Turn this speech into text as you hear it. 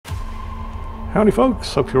Howdy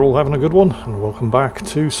folks, hope you're all having a good one, and welcome back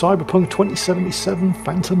to Cyberpunk 2077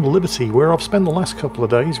 Phantom Liberty, where I've spent the last couple of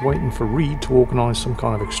days waiting for Reed to organise some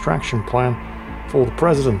kind of extraction plan for the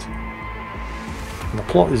President. And the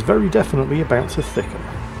plot is very definitely about to thicken.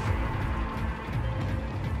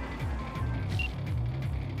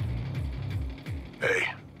 Hey,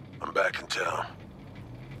 I'm back in town.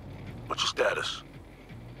 What's your status?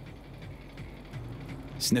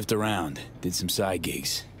 Sniffed around, did some side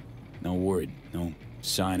gigs. No word, no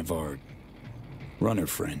sign of our runner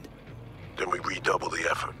friend. Then we redouble the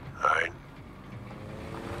effort, alright?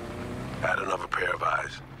 Add another pair of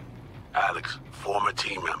eyes. Alex, former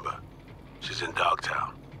team member. She's in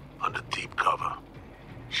Dogtown, under deep cover.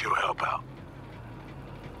 She'll help out.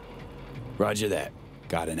 Roger that.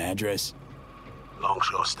 Got an address?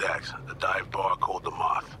 Longshore Stacks, the dive bar called the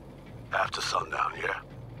Moth. After sundown, yeah?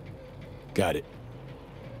 Got it.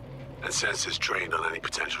 And sensors trained on any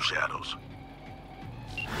potential shadows.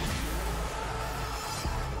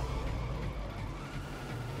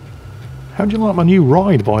 How'd you like my new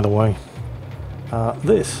ride, by the way?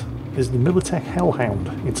 This is the Militech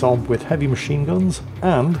Hellhound. It's armed with heavy machine guns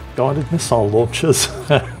and guided missile launchers.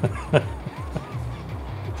 I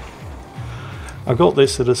got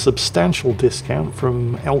this at a substantial discount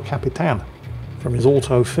from El Capitan, from his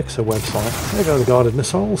Auto Fixer website. There go the guided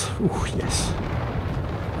missiles. Ooh, yes.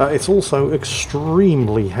 It's also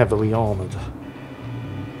extremely heavily armoured.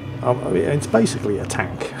 It's basically a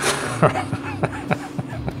tank.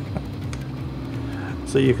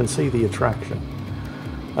 So you can see the attraction.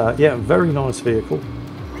 Yeah, very nice vehicle.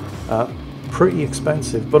 Pretty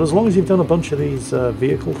expensive, but as long as you've done a bunch of these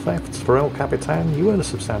vehicle thefts for El Capitan, you earn a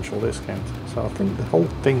substantial discount. So I think the whole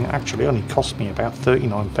thing actually only cost me about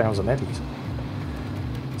 39,000 eddies.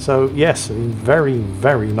 So yes, a very,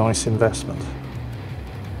 very nice investment.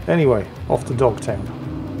 Anyway, off to Dogtown.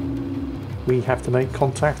 We have to make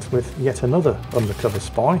contact with yet another undercover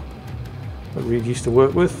spy that Reed used to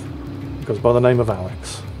work with. He goes by the name of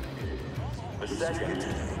Alex.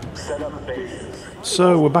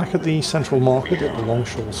 So we're back at the Central Market at the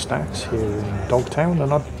Longshore Stacks here in Dogtown,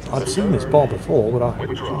 and I'd seen this bar before, but I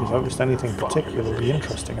hadn't noticed anything particularly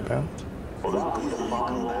interesting about it.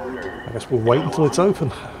 I guess we'll wait until it's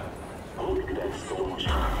open.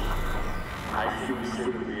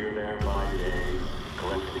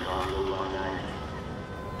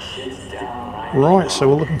 Right, so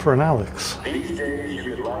we're looking for an Alex.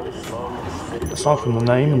 Aside from the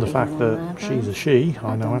name and the fact that she's a she,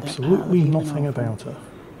 I know absolutely nothing about her.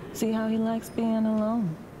 See how he likes being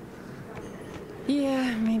alone?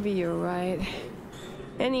 Yeah, maybe you're right.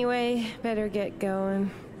 Anyway, better get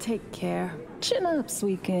going. Take care. Chin up,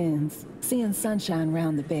 sweekends. Seeing sunshine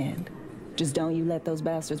round the bend. Just don't you let those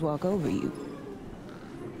bastards walk over you.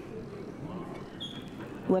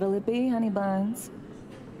 What'll it be, honey buns?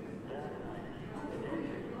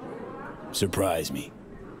 Surprise me.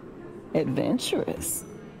 Adventurous.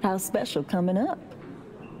 How special coming up?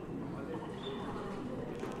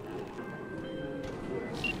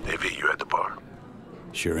 Hey V, you at the bar?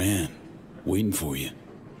 Sure am. Waiting for you.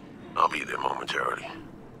 I'll be there momentarily.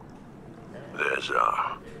 There's,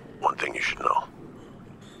 one thing you should know.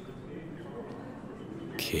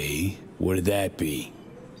 Okay, what'd that be?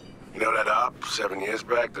 You know that op 7 years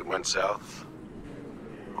back that went south?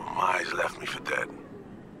 Well, my eyes left me for dead.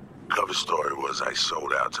 Cover story was I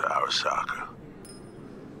sold out to Arasaka.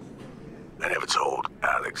 I never told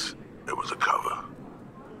Alex it was a cover.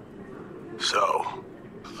 So,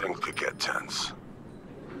 things could get tense.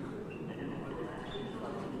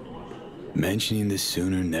 Mentioning this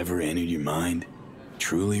sooner never entered your mind?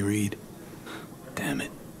 Truly, Reed? Damn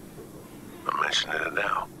it. I'm mentioning it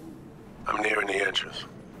now. I'm nearing the entrance.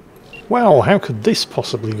 Well, how could this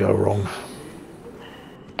possibly go wrong?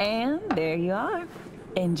 And there you are.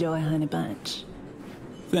 Enjoy, honey bunch.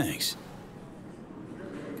 Thanks.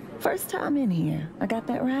 First time in here. I got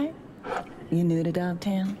that right? You new to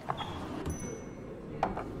Dogtown?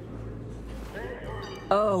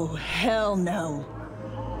 Oh, hell no.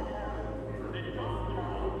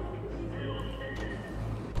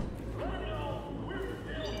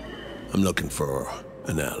 I'm looking for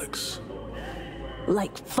an Alex.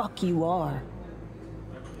 Like fuck you are.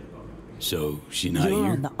 So, she not You're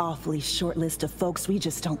here? on the awfully short list of folks we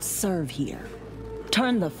just don't serve here.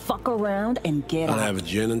 Turn the fuck around and get out. I'll have a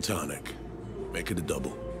gin and tonic. Make it a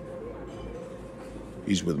double.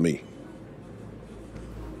 He's with me.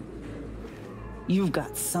 You've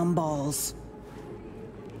got some balls.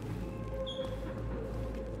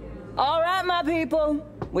 All right, my people.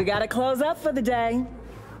 We gotta close up for the day.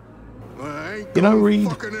 You know, Reed,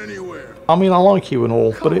 I mean, I like you and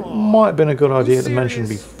all, but it might have been a good idea to mention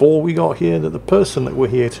before we got here that the person that we're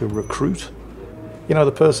here to recruit, you know,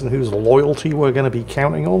 the person whose loyalty we're going to be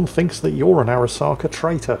counting on, thinks that you're an Arasaka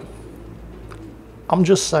traitor. I'm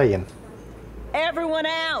just saying. Everyone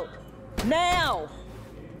out! Now!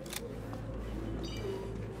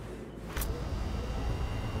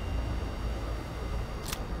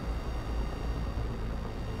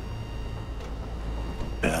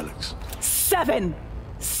 Alex.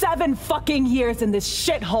 7 fucking years in this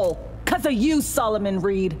shithole! 'Cause of you, Solomon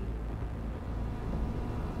Reed!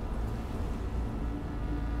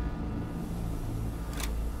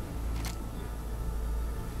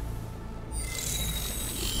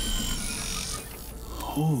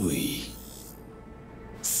 Holy...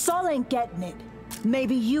 Sol ain't getting it.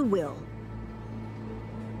 Maybe you will.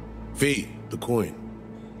 V, the coin.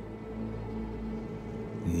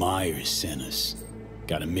 Myers sent us.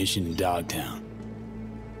 Got a mission in Dogtown.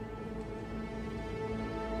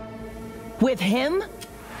 With him?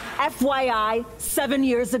 FYI, 7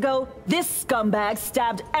 years ago, this scumbag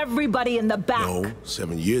stabbed everybody in the back. No,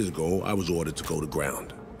 7 years ago, I was ordered to go to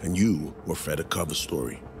ground, and you were fed a cover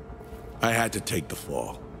story. I had to take the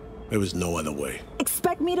fall. There was no other way.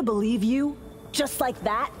 Expect me to believe you? Just like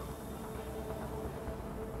that?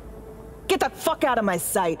 Get the fuck out of my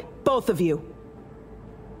sight, both of you.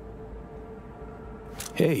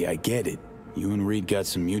 Hey, I get it. You and Reed got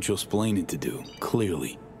some mutual splaining to do,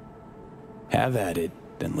 clearly. Have at it,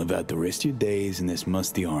 then live out the rest of your days in this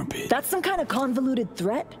musty armpit. That's some kind of convoluted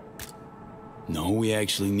threat? No, we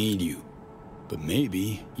actually need you. But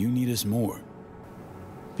maybe you need us more.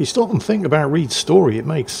 If you stop and think about Reed's story, it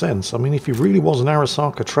makes sense. I mean, if he really was an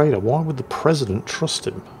Arasaka traitor, why would the president trust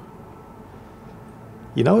him?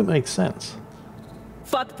 You know, it makes sense.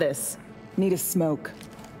 Fuck this. Need a smoke.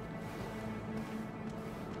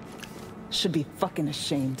 Should be fucking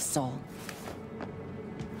ashamed, Saul.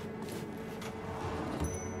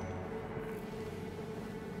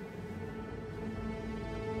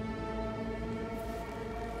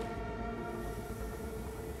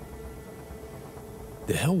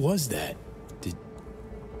 The hell was that? Did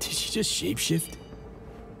she just shapeshift?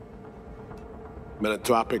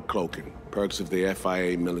 Metatropic cloaking. Perks of the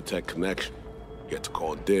FIA Militech connection. Get to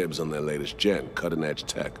call dibs on their latest gen, cutting-edge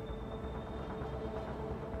tech.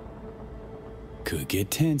 Could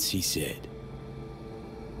get tense, he said.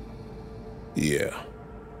 Yeah.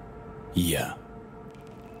 Yeah.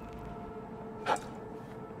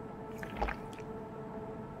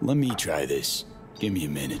 Let me try this. Give me a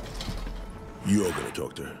minute. You're gonna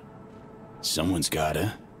talk to her. Someone's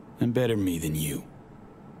gotta. And better me than you.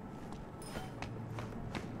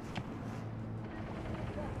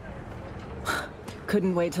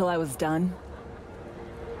 Couldn't wait till I was done.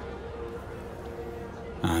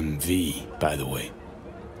 I'm V, by the way.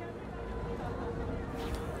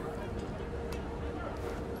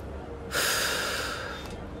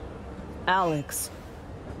 Alex.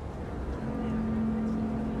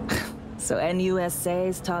 So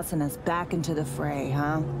NUSA's tossing us back into the fray,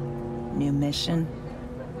 huh? New mission?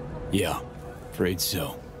 Yeah, afraid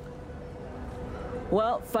so.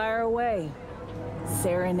 Well, fire away.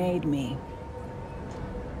 Serenade me.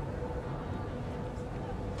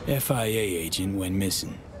 FIA agent went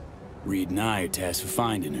missing. Reed and I are tasked with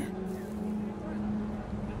finding her.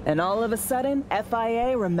 And all of a sudden,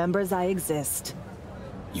 FIA remembers I exist.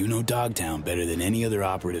 You know Dogtown better than any other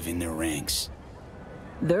operative in their ranks.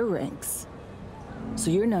 Their ranks? So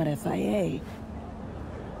you're not FIA.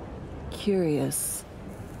 Curious.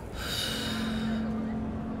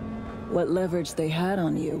 What leverage they had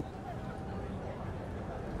on you?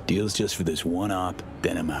 Deal's just for this one op,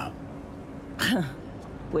 then I'm out.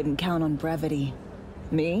 Wouldn't count on brevity.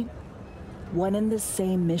 Me? One and the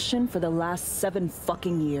same mission for the last 7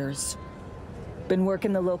 fucking years. Been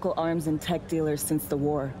working the local arms and tech dealers since the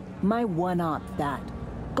war. My one-op, that.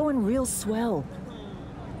 Going real swell.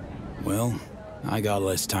 Well, I got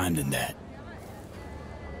less time than that.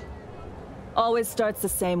 Always starts the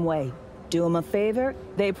same way. Do them a favor,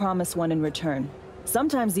 they promise one in return.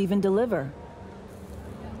 Sometimes even deliver.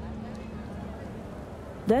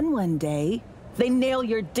 Then one day, they nail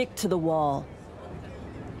your dick to the wall.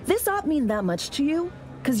 This op mean that much to you?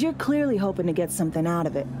 'Cause you're clearly hoping to get something out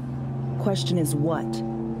of it. Question is what?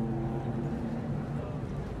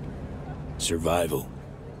 Survival.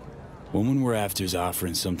 Woman we're after's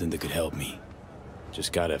offering something that could help me.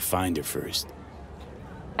 Just gotta find her first.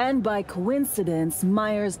 And by coincidence,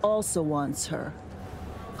 Myers also wants her.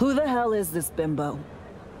 Who the hell is this bimbo?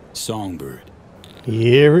 Songbird.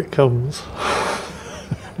 Here it comes.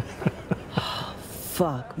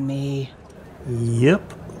 Fuck me.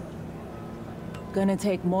 Yep. Gonna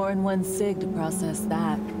take more than one cig to process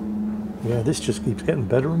that. Yeah, this just keeps getting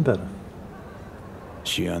better and better.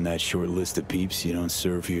 She on that short list of peeps you don't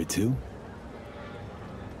serve here too?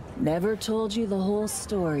 Never told you the whole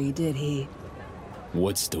story, did he?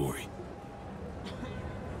 What story?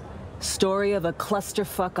 Story of a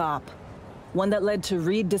clusterfuck op. One that led to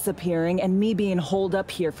Reed disappearing and me being holed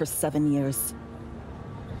up here for 7 years.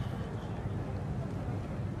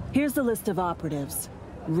 Here's the list of operatives.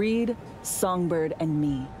 Reed, Songbird, and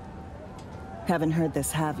me. Haven't heard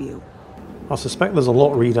this, have you? I suspect there's a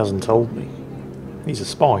lot Reed hasn't told me. He's a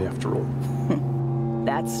spy, after all.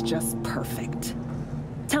 That's just perfect.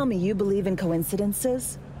 Tell me you believe in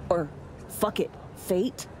coincidences? Or, fuck it,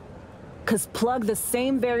 fate? 'Cause plug the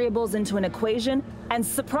same variables into an equation, and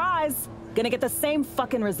surprise! Gonna get the same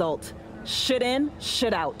fucking result. Shit in,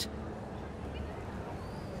 shit out.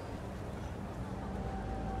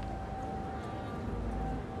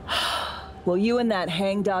 Well, you and that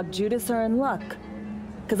hangdog Judas are in luck.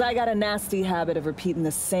 'Cause I got a nasty habit of repeating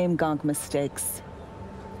the same gonk mistakes.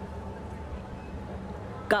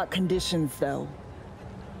 Got conditions, though.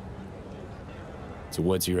 So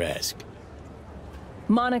what's your ask?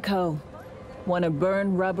 Monaco. Wanna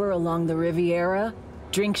burn rubber along the Riviera?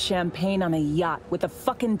 Drink champagne on a yacht with a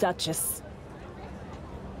fucking duchess?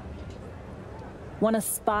 Want a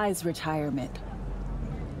spy's retirement?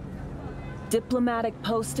 Diplomatic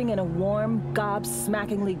posting in a warm,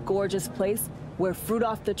 gobsmackingly gorgeous place where fruit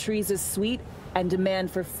off the trees is sweet and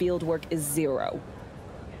demand for fieldwork is 0.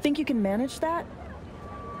 Think you can manage that?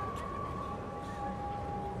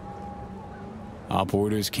 Op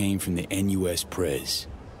orders came from the NUS Prez.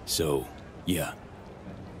 So, yeah.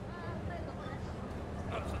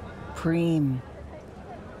 Preem.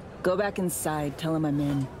 Go back inside, tell him I'm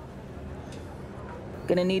in.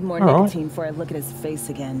 Gonna need more nicotine before I look at his face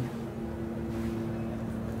again.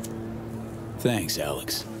 Thanks,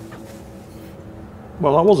 Alex.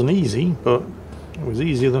 Well, that wasn't easy, but it was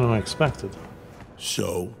easier than I expected.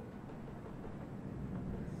 So?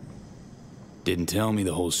 Didn't tell me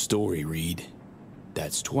the whole story, Reed.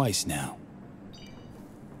 That's twice now.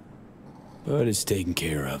 But it's taken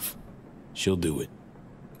care of. She'll do it.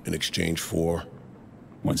 In exchange for?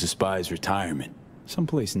 Wants a spy's retirement.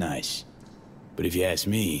 Someplace nice. But if you ask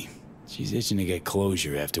me, she's itching to get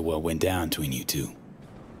closure after what went down between you two.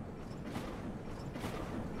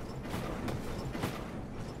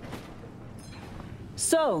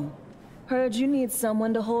 So, heard you need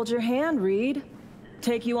someone to hold your hand, Reed.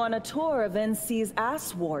 Take you on a tour of NC's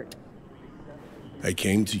asswart. I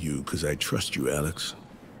came to you because I trust you, Alex.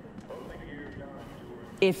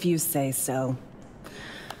 If you say so.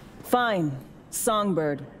 Fine.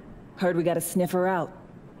 Songbird. Heard we got to sniff her out.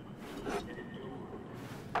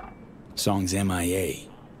 Song's MIA.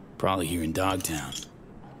 Probably here in Dogtown.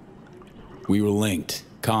 We were linked,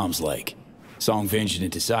 comms-like. Song ventured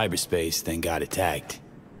into cyberspace, then got attacked.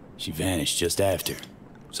 She vanished just after.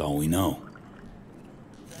 That's all we know.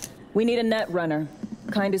 We need a net runner.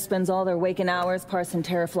 Kind who spends all their waking hours parsing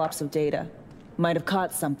teraflops of data. Might have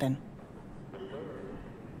caught something.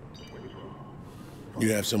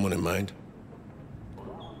 You have someone in mind?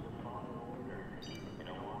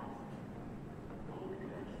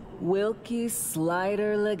 Wilkie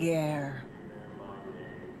Slider Laguerre.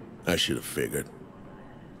 I should have figured.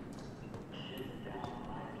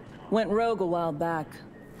 Went rogue a while back.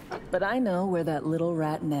 But I know where that little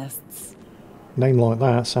rat nests. Name like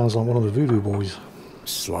that sounds like one of the Voodoo Boys.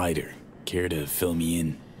 Slider. Care to fill me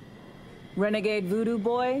in? Renegade voodoo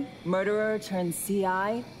boy, murderer turned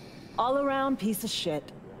CI, all-around piece of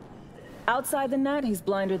shit. Outside the net, he's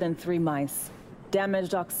blinder than 3 mice.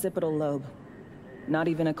 Damaged occipital lobe. Not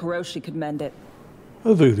even a Kuroshi could mend it.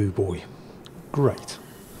 A Voodoo Boy. Great.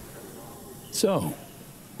 So,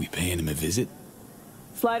 we paying him a visit?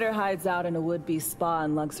 Slider hides out in a would-be spa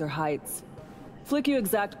in Luxor Heights. Flick you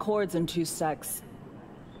exact chords in 2 secs.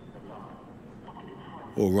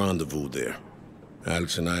 We'll rendezvous there.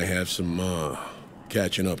 Alex and I have some,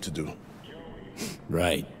 catching up to do.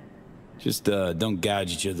 Right. Just, don't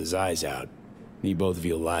gouge each other's eyes out. Need both of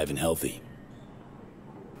you alive and healthy.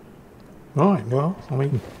 Right, well, I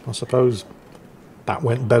mean, I suppose that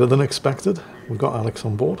went better than expected. We've got Alex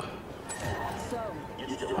on board.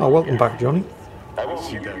 Oh, welcome back, Johnny.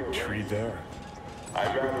 See that tree there?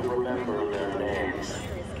 I'd rather remember their names.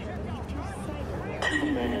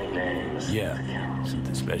 Too many names. Yeah.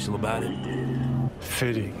 Something special about it?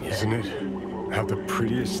 Fitting, isn't it? How the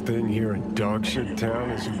prettiest thing here in Dogshit Town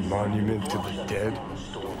is a monument to the dead.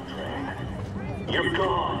 You're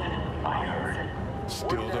gone, I heard.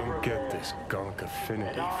 Still don't get this gonk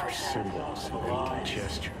affinity for symbols and empty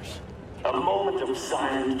gestures. A moment of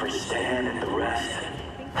silence for Stan and the rest.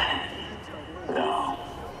 No.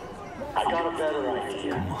 I got a better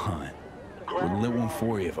idea. Come on. Wouldn't lit one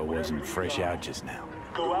for you if I wasn't fresh out just now.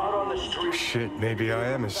 Go out on the street. Shit, maybe I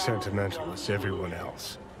am as sentimental as everyone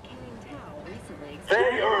else.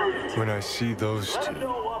 They earned it. When I see those two,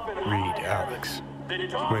 Reed, Alex,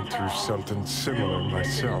 went through something similar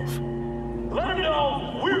myself. Let them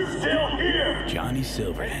know we're still here. Johnny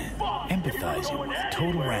Silverhand, empathizing with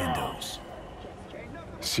total randos.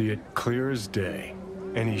 See it clear as day.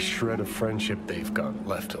 Any shred of friendship they've got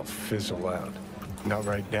left will fizzle out. Not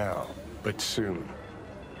right now, but soon.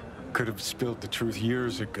 Could have spilled the truth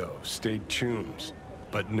years ago, stayed chums.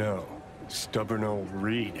 But no, stubborn old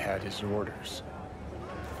Reed had his orders.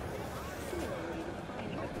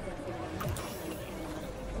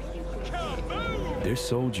 They're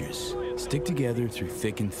soldiers. Stick together through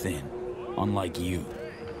thick and thin. Unlike you.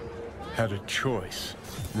 Had a choice.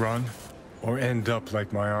 Run, or end up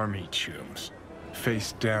like my army chums.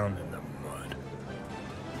 Face down in the mud.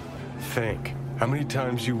 Think, how many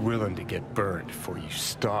times you willing to get burned before you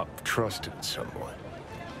stop trusting someone?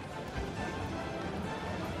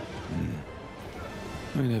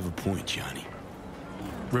 Might have a point, Johnny.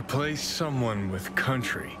 Replace someone with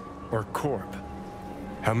country, or corp.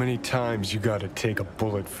 How many times you gotta take a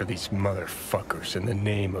bullet for these motherfuckers in the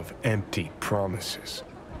name of empty promises?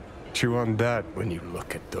 Chew on that when you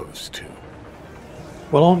look at those two.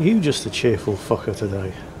 Well, aren't you just a cheerful fucker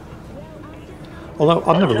today? Although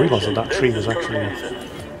I'd never realised that that tree was actually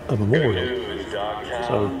a memorial.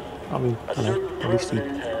 So, I mean, you know, at least he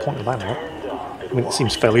pointed that out. I mean, it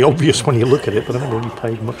seems fairly obvious when you look at it, but I never really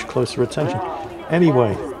paid much closer attention.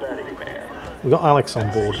 Anyway, we got Alex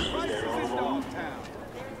on board.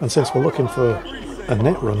 And since we're looking for a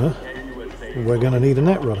net runner, we're going to need a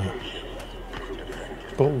net runner.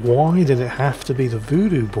 But why did it have to be the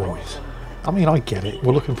Voodoo Boys? I mean, I get it.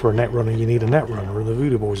 We're looking for a net runner, you need a net runner, and the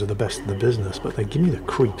Voodoo Boys are the best in the business, but they give me the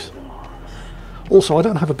creeps. Also, I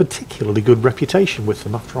don't have a particularly good reputation with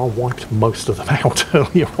them after I wiped most of them out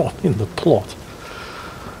earlier on in the plot.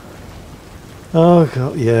 Oh,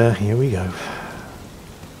 God, yeah, here we go.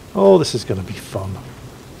 Oh, this is going to be fun.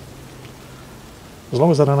 As long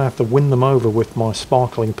as I don't have to win them over with my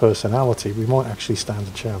sparkling personality, we might actually stand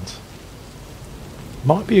a chance.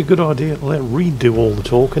 Might be a good idea to let Reed do all the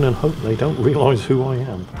talking and hope they don't realise who I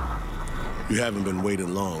am. You haven't been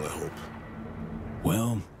waiting long, I hope.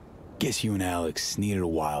 Well, guess you and Alex needed a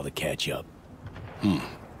while to catch up.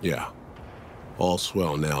 Yeah. All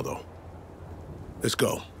swell now, though. Let's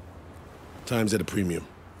go. Time's at a premium.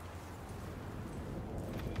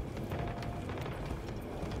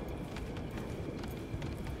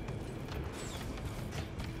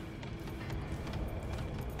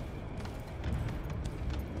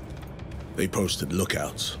 They posted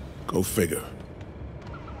lookouts. Go figure.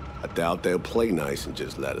 I doubt they'll play nice and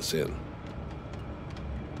just let us in.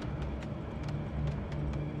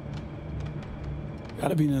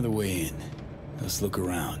 Gotta be another way in. Let's look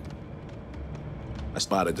around. I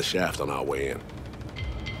spotted the shaft on our way in.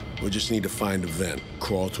 We just need to find a vent,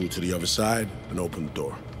 crawl through to the other side, and open the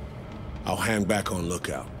door. I'll hang back on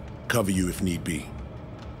lookout. Cover you if need be.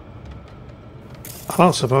 I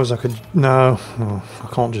don't suppose I could... No, I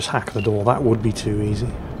can't just hack the door. That would be too easy.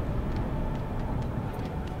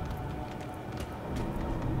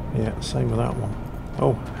 Yeah, same with that one.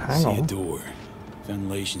 Oh, hang on. See a door.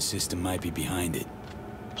 Ventilation system might be behind it.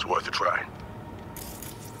 It's worth a try.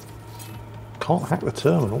 Can't hack the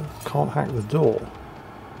terminal. Can't hack the door.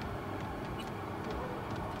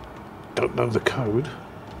 Don't know the code.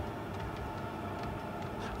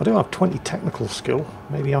 I do have 20 technical skill.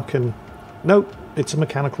 Maybe I can... Nope, it's a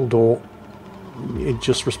mechanical door. It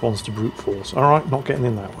just responds to brute force. Alright, not getting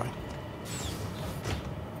in that way.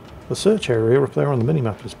 The search area up there on the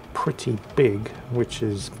minimap is pretty big, which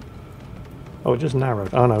is... Oh, it just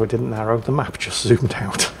narrowed. Oh no, it didn't narrow. The map just zoomed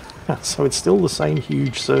out. So it's still the same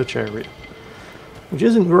huge search area. Which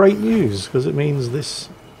isn't great news, because it means this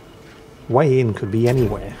way in could be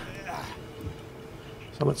anywhere.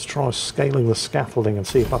 So let's try scaling the scaffolding and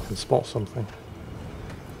see if I can spot something.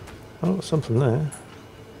 Oh, there's something there.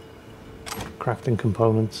 Crafting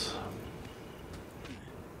components.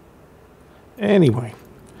 Anyway,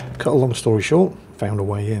 cut a long story short, found a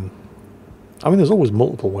way in. I mean, there's always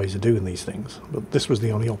multiple ways of doing these things, but this was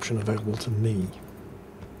the only option available to me.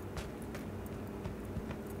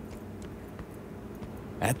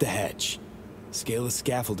 At the hatch. Scale the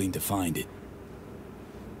scaffolding to find it.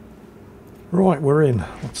 Right, we're in.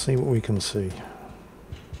 Let's see what we can see.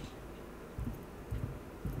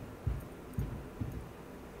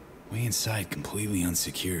 Way inside completely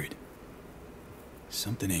unsecured.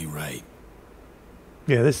 Something ain't right.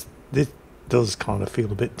 Yeah, this does kind of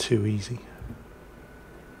feel a bit too easy.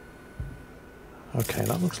 Okay,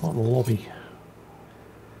 that looks like the lobby.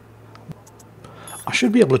 I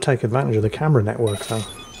should be able to take advantage of the camera network though.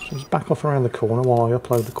 So just back off around the corner while I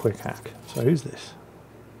upload the quick hack. So who's this?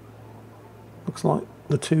 Looks like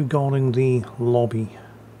the two guarding the lobby.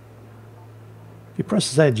 If you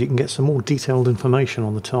press Z, you can get some more detailed information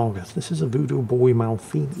on the target. This is a Voodoo Boy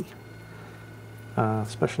Malfini.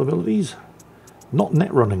 Special abilities, not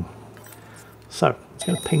net running. So let's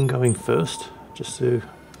get a ping going first, just to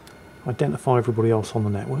identify everybody else on the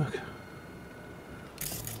network.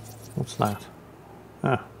 What's that?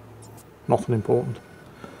 Ah, nothing important.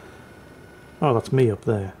 Oh, that's me up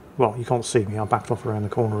there. Well, you can't see me, I backed off around the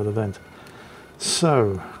corner of the vent.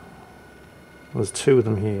 So, there's two of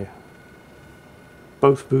them here.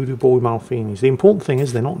 Both Voodoo Boy Malfinis. The important thing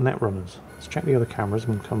is they're not net runners. Let's check the other cameras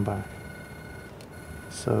and we'll come back.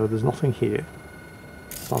 So there's nothing here.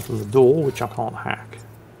 Aside from the door, which I can't hack.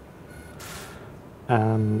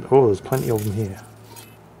 And, oh, there's plenty of them here.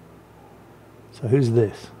 So who's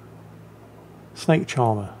this? Snake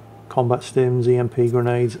Charmer. Combat stims, EMP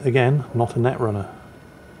grenades. Again, not a net runner.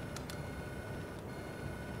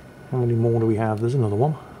 How many more do we have? There's another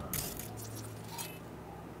one.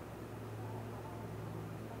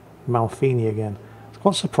 Malfini again. It's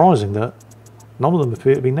quite surprising that none of them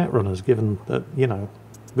appear to be net runners, given that, you know,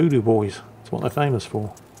 Voodoo Boys, that's what they're famous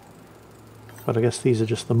for. But I guess these are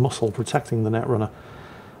just the muscle protecting the net runner.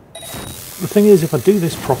 The thing is, if I do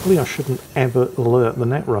this properly, I shouldn't ever alert the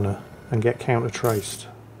net runner and get counter traced.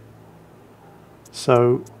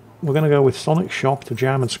 So we're going to go with Sonic Shock to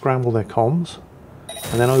jam and scramble their comms,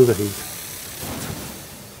 and then Overheat.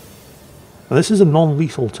 And this is a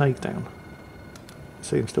non-lethal takedown.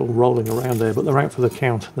 See them still rolling around there, but they're out for the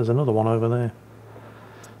count. There's another one over there.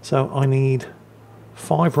 So I need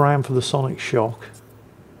 5 RAM for the Sonic Shock,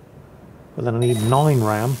 but then I need 9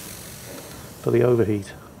 RAM for the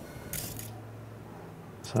Overheat.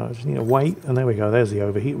 So I just need to wait, and there we go, there's the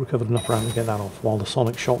Overheat. Recovered enough RAM to get that off while the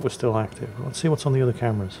Sonic Shock was still active. Let's see what's on the other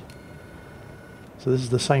cameras. So this is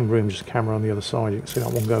the same room, just a camera on the other side. You can see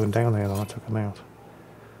that one going down there that I took them out.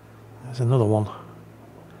 There's another one.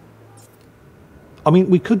 I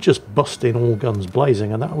mean, we could just bust in all guns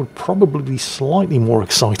blazing, and that would probably be slightly more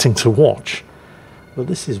exciting to watch. But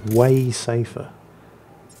this is way safer.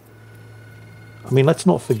 I mean, let's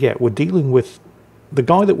not forget, we're dealing with... The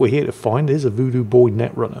guy that we're here to find is a Voodoo Boy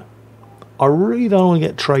netrunner. I really don't want to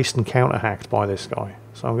get traced and counter-hacked by this guy.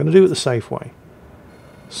 So I'm going to do it the safe way.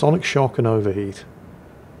 Sonic Shock and Overheat.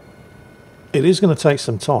 It is going to take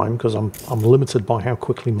some time, because I'm limited by how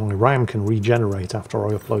quickly my RAM can regenerate after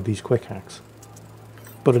I upload these quick hacks.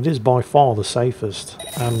 But it is by far the safest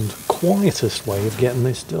and quietest way of getting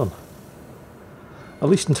this done. At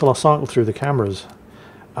least until I cycle through the cameras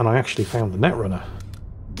and I actually found the netrunner.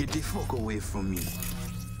 Get the fuck away from me.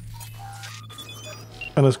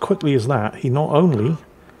 And as quickly as that, he not only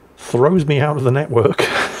throws me out of the network,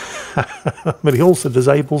 but he also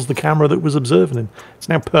disables the camera that was observing him. It's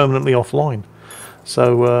now permanently offline.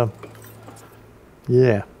 So,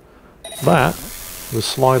 yeah. That was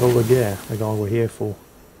Slide Laguerre, the guy we're here for.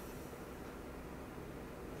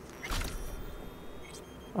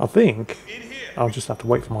 I think I'll just have to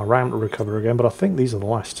wait for my RAM to recover again, but I think these are the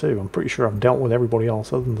last two. I'm pretty sure I've dealt with everybody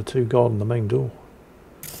else other than the two guarding the main door.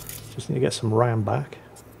 Just need to get some RAM back.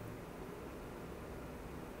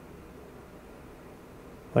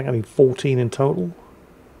 I think I need 14 in total.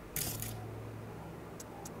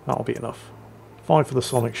 That'll be enough. 5 for the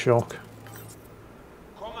Sonic Shock.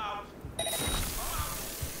 Come out.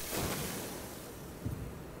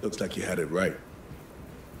 Looks like you had it right.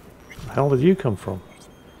 Where the hell did you come from?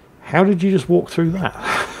 How did you just walk through that?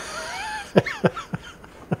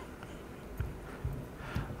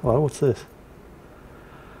 Hello, what's this?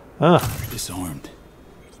 Ah. Disarmed.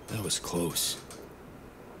 That was close.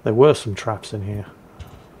 There were some traps in here.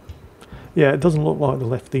 Yeah, it doesn't look like they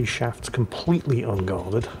left these shafts completely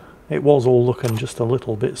unguarded. It was all looking just a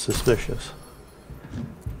little bit suspicious.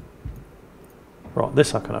 Right,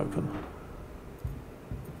 this I can open.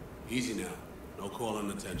 Easy now. No calling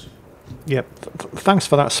attention. Yep, thanks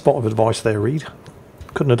for that spot of advice there, Reed.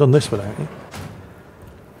 Couldn't have done this without you.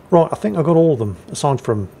 Right, I think I got all of them, aside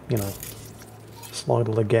from, you know, Slide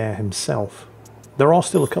Laguerre himself. There are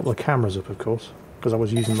still a couple of cameras up, of course, because I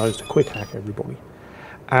was using those to quick hack everybody.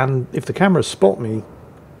 And if the cameras spot me,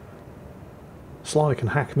 Slider can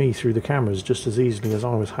hack me through the cameras just as easily as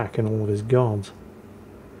I was hacking all of his guards.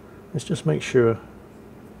 Let's just make sure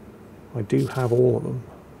I do have all of them.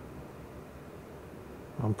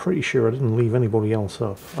 I'm pretty sure I didn't leave anybody else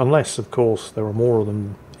up. Unless, of course, there are more of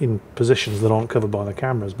them in positions that aren't covered by the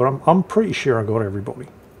cameras, but I'm pretty sure I got everybody.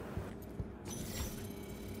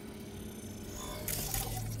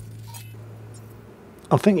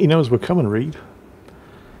 I think he knows we're coming, Reed.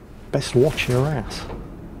 Best watch your ass.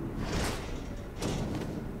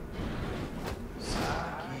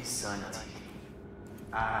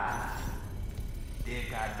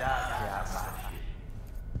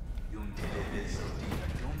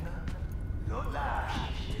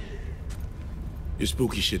 Your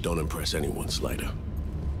spooky shit don't impress anyone, Slider.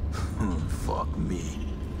 Fuck me.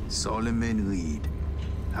 Solomon Reed.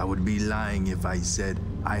 I would be lying if I said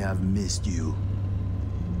I have missed you.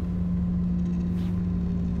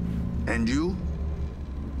 And you?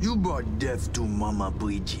 You brought death to Mama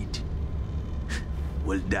Bridget.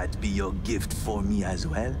 Will that be your gift for me as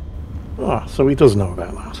well? Ah, so he does know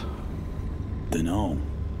about that. Dunno.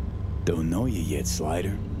 Don't know you yet,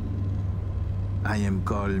 Slider. I am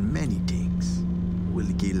called many things.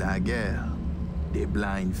 Wilkie Laguerre, the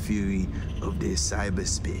blind fury of the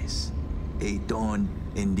cyberspace. A thorn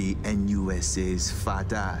in the NUSA's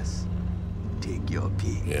fat ass. Take your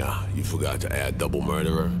pick. Yeah, you forgot to add double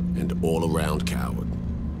murderer and all-around coward.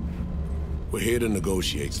 We're here to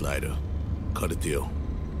negotiate, Slider. Cut a deal.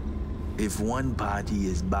 If one party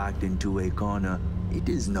is backed into a corner, it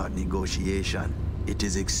is not negotiation. It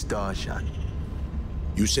is extortion.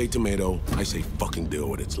 You say tomato, I say fucking deal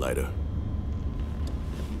with it, Slider.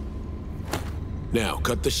 Now,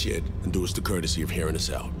 cut the shit and do us the courtesy of hearing us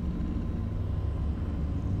out.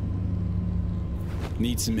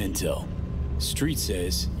 Need some intel. Street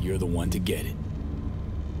says you're the one to get it.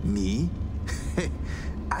 Me?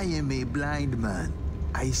 I am a blind man.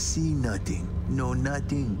 I see nothing, know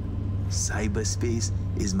nothing. Cyberspace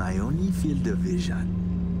is my only field of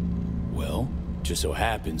vision. Well, just so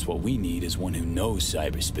happens what we need is one who knows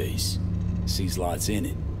cyberspace. Sees lots in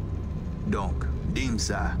it. Donc,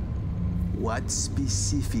 Dimsa, what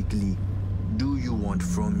specifically do you want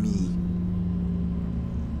from me?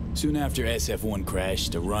 Soon after SF-1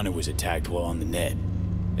 crashed, a runner was attacked while on the net.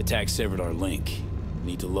 Attack severed our link.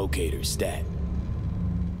 Need to locate her stat.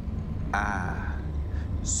 Ah,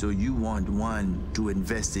 so you want one to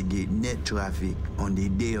investigate net traffic on the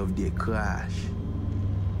day of the crash?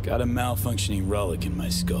 Got a malfunctioning relic in my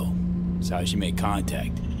skull. That's how she made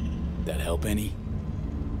contact. That help any?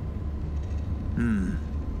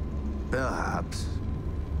 Perhaps.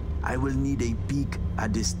 I will need a peek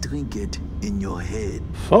at this trinket in your head.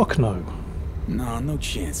 Fuck no. Nah, no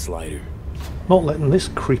chance, Slider. Not letting this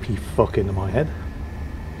creepy fuck into my head.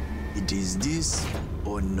 It is this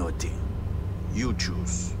or nothing. You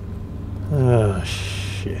choose. Ah,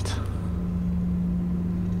 shit.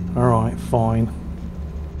 Alright, fine.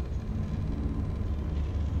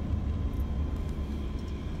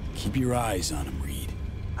 Keep your eyes on him, Reed.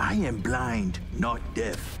 I am blind, not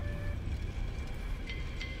deaf.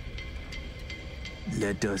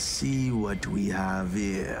 Let us see what we have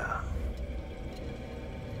here.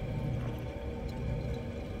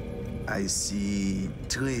 I see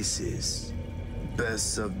traces,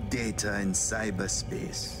 bursts of data in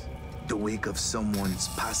cyberspace, the wake of someone's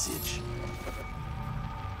passage.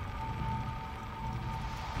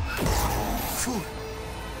 Fool!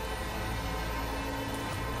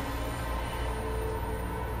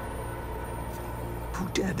 Who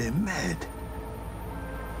dare they mad?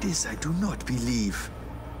 This I do not believe.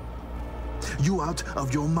 You out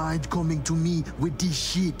of your mind coming to me with this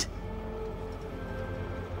shit.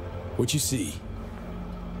 What you see?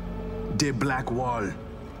 The black wall.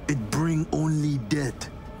 It bring only death.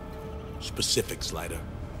 Specific, Slider.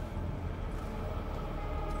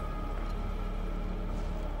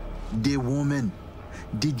 The woman.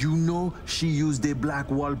 Did you know she used the black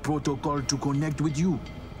wall protocol to connect with you?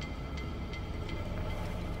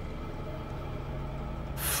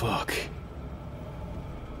 Fuck.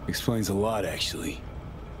 Explains a lot, actually.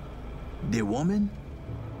 The woman?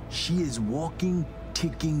 She is walking,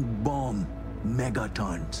 ticking bomb.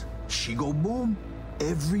 Megatons. She go boom.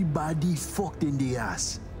 Everybody fucked in the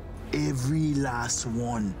ass. Every last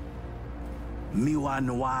one. Miwa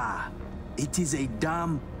Noir. It is a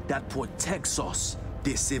dam that protects us,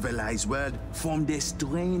 the civilized world, from the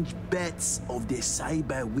strange bets of the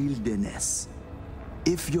cyber wilderness.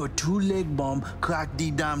 If your two-leg bomb crack the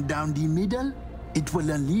dam down the middle, it will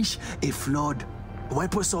unleash a flood.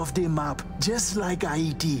 Wipe us off the map, just like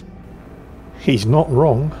Haiti. He's not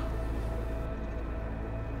wrong.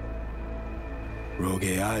 Rogue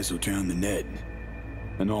AIs will drown the net,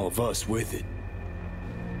 and all of us with it.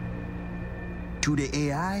 To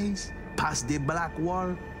the AIs, past the black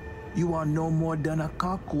wall, you are no more than a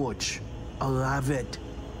cockroach, a rabbit,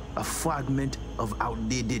 a fragment of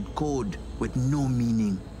outdated code with no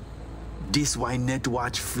meaning. This why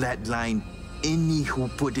Netwatch flatline any who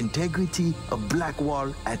put integrity of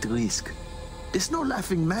Blackwall at risk. It's no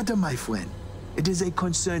laughing matter, my friend. It is a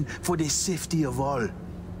concern for the safety of all.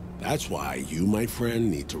 That's why you, my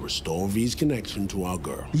friend, need to restore V's connection to our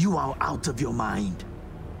girl. You are out of your mind.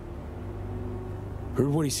 Heard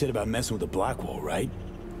what he said about messing with the Blackwall, right?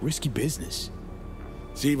 Risky business.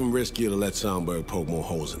 It's even riskier to let Songbird poke more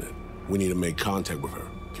holes in it. We need to make contact with her.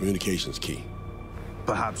 Communication's key.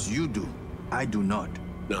 Perhaps you do. I do not.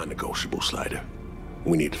 Non-negotiable, Slider.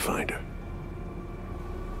 We need to find her.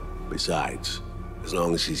 Besides, as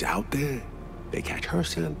long as she's out there, they catch her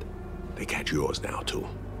scent, they catch yours now too.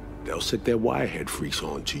 They'll sick their wirehead freaks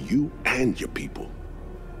on to you and your people.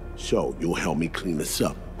 So you'll help me clean this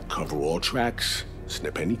up, cover all tracks,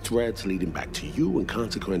 snip any threads leading back to you and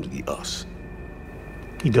consequently us.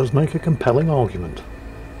 He does make a compelling argument.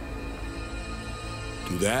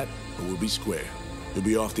 Do that, and we'll be square. You'll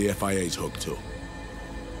be off the FIA's hook too.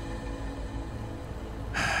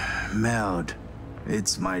 Merde,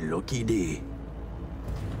 it's my lucky day.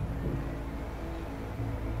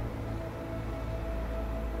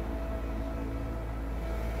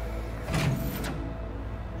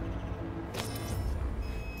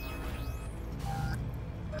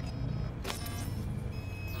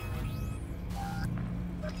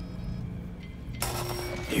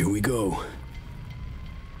 Here we go.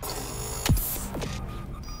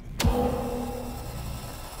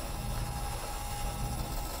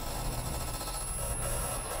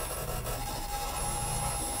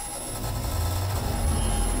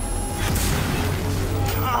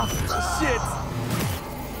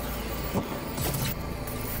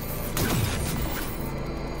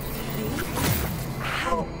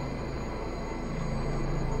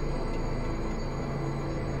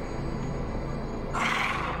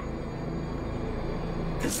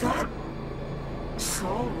 Is that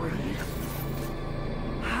Saul Reed?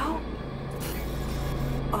 How?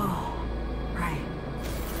 Oh, right.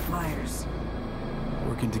 Myers.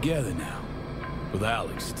 Working together now. With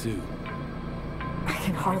Alex, too. I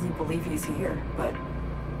can hardly believe he's here, but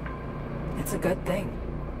it's a good thing.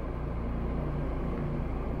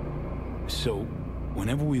 So,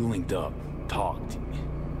 whenever we linked up, talked,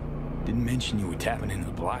 didn't mention you were tapping into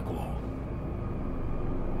the Blackwall.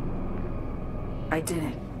 I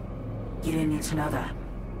didn't. You didn't need to know that.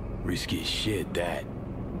 Risky as shit, that.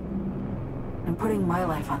 I'm putting my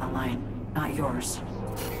life on the line, not yours.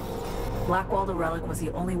 Blackwall the Relic was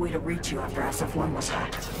the only way to reach you after SF-1 was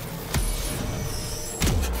hacked.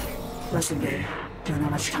 Listen, babe. Don't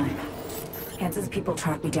have much time. Hansen's people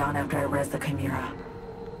tracked me down after I rezzed the Chimera.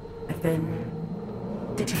 I've been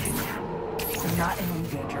detained. I'm not in any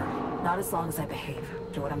danger. Not as long as I behave.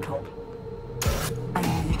 Do what I'm told. I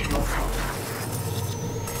need your help.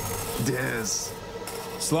 Des.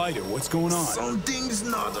 Slider, what's going on? Something's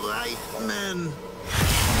not right, man.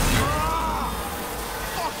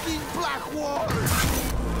 Fucking Blackwall!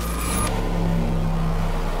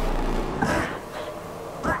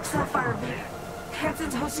 Black Sapphire V.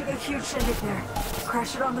 Hansen's hosting a huge shindig there.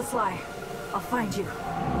 Crash it on the sly. I'll find you.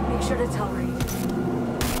 Make sure to tell Reed.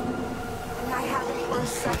 And I have it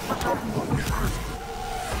first set for helping what we found.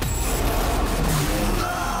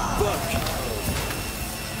 Fuck!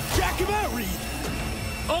 Jack him out, Reed!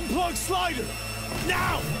 Unplug Slider!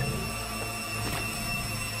 Now!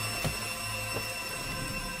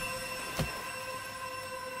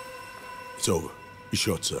 It's over. You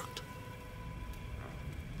short-circuited.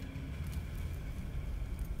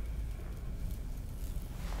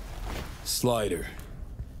 Slider.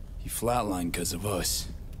 He flatlined because of us.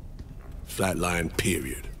 Flatline,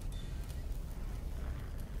 period.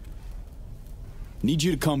 Need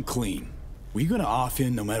you to come clean. Were you gonna off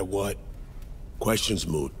him no matter what? Question's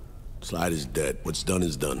moot. Slider's dead. What's done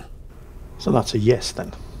is done. So that's a yes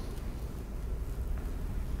then.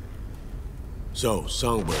 So,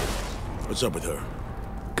 Songbird, what's up with her?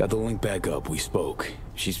 Got the link back up, we spoke.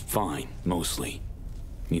 She's fine, mostly.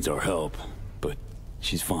 Needs our help, but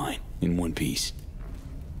she's fine, in one piece.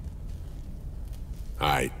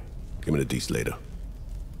 Alright, give me the deets later.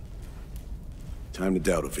 Time to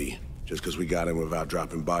Delta V. Just because we got in without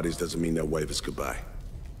dropping bodies doesn't mean they'll wave us goodbye.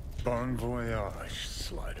 Bon voyage,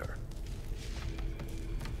 Slider.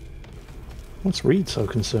 What's Reed so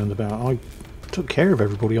concerned about? I took care of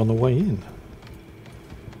everybody on the way in.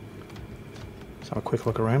 Let's have a quick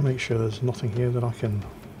look around, make sure there's nothing here that I can...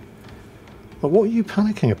 But what are you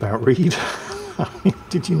panicking about, Reed?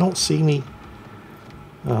 Did you not see me?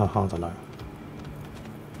 Oh, I don't know.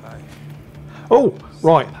 Oh,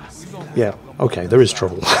 right. Yeah, okay, there is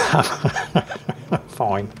trouble.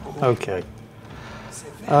 Fine, okay.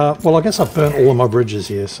 Well, I guess I've burnt all of my bridges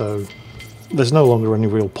here, so there's no longer any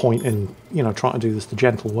real point in, you know, trying to do this the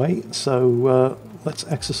gentle way, so let's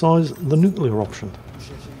exercise the nuclear option.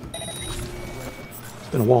 It's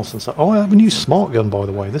been a while since I have a new smart gun, by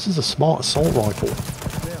the way. This is a smart assault rifle.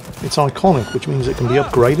 It's iconic, which means it can be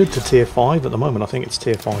upgraded to tier 5. At the moment I think it's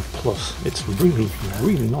tier 5 plus. It's really,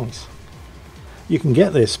 really nice. You can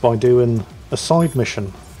get this by doing a side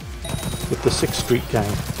mission with the 6th Street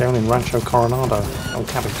gang down in Rancho Coronado, El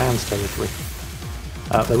Capitan's territory.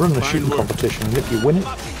 They're running a shooting competition, and if you win it,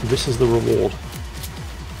 this is the reward.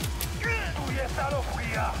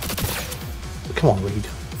 Come on, Reed.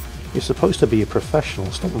 You're supposed to be a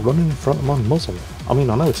professional. Stop running in front of my muzzle. I mean,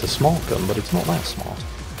 I know it's a smart gun, but it's not that smart.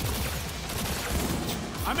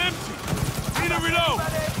 I'm empty. Need a reload.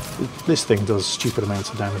 This thing does stupid amounts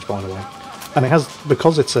of damage, by the way. And it has,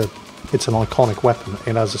 because it's an iconic weapon,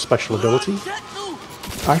 it has a special ability.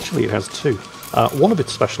 Actually, it has two. One of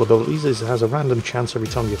its special abilities is it has a random chance every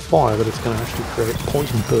time you fire that it's going to actually create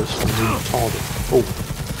poison bursts on the target.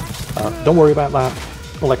 Oh. Don't worry about that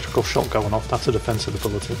electrical shot going off, that's a defensive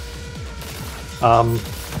ability.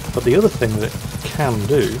 But the other thing that it can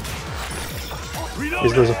do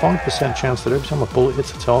is there's a 5% chance that every time a bullet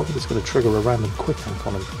hits a target it's going to trigger a random quick tank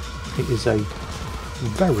on it. It is a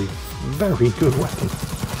very, very good weapon.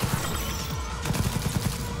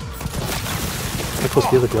 And of course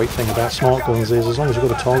the other great thing about smart guns is as long as you've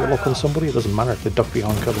got a target lock on somebody, it doesn't matter if they duck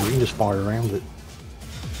behind cover, you can just fire around it.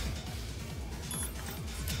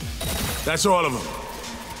 That's all of them.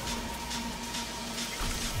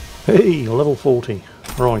 Hey, level 40.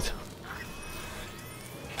 Right.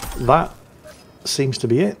 That seems to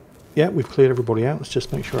be it. Yeah, we've cleared everybody out. Let's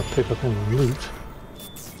just make sure I pick up any loot.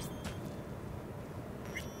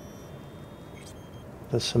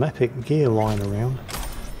 There's some epic gear lying around.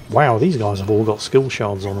 Wow, these guys have all got skill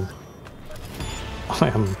shards on them. I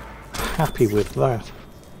am happy with that.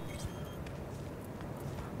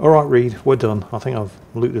 Alright, Reed, we're done. I think I've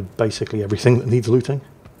looted basically everything that needs looting.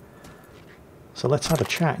 So let's have a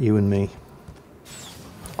chat, you and me.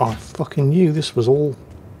 I fucking knew this was all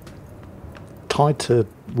tied to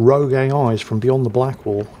rogue AIs from beyond the Black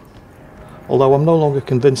Wall. Although I'm no longer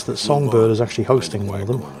convinced that Songbird is actually hosting one of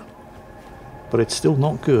them. But it's still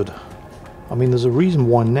not good. I mean, there's a reason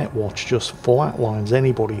why Netwatch just flatlines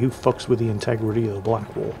anybody who fucks with the integrity of the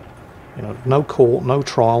Black Wall. You know, no court, no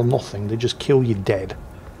trial, nothing. They just kill you dead.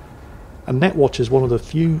 And Netwatch is one of the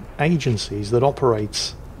few agencies that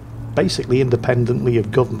operates basically independently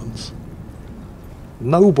of governments.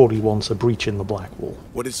 Nobody wants a breach in the Black Wall.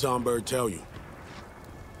 What did Songbird tell you?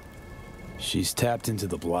 She's tapped into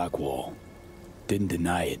the Black Wall. Didn't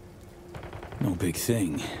deny it. No big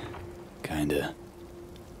thing. Kinda.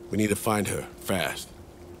 We need to find her, fast.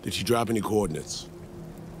 Did she drop any coordinates?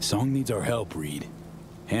 Song needs our help, Reed.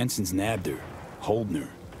 Hansen's nabbed her, holding her.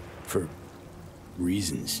 For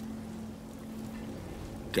reasons.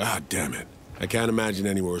 God damn it. I can't imagine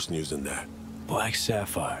any worse news than that. Black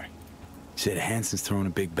Sapphire. Said Hansen's throwing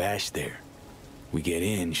a big bash there. We get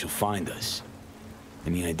in, she'll find us.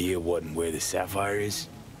 Any idea what and where the Sapphire is?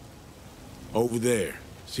 Over there.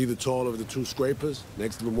 See the taller of the two scrapers?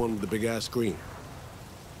 Next to the one with the big-ass screen.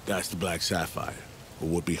 That's the Black Sapphire. A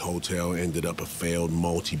would-be hotel ended up a failed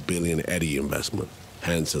multi-billion Eddie investment.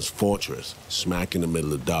 Hansen's fortress, smack in the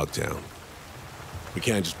middle of Dogtown. We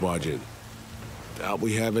can't just barge in. Doubt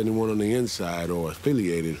we have anyone on the inside or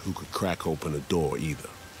affiliated who could crack open a door either.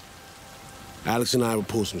 Alex and I will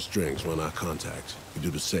pull some strings, run our contacts. We do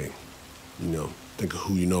the same. You know, think of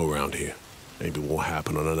who you know around here. Maybe it won't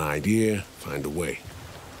happen on an idea, find a way.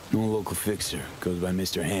 No local fixer, goes by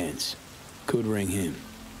Mr. Hands. Could ring him.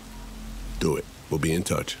 Do it. We'll be in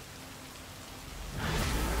touch.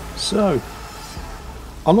 So,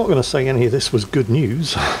 I'm not going to say any of this was good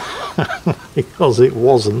news, because it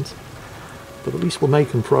wasn't. But at least we're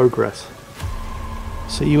making progress.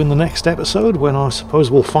 See you in the next episode, when I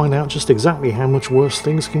suppose we'll find out just exactly how much worse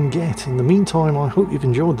things can get. In the meantime, I hope you've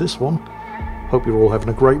enjoyed this one. Hope you're all having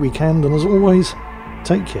a great weekend, and as always,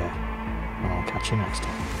 take care, and I'll catch you next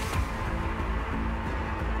time.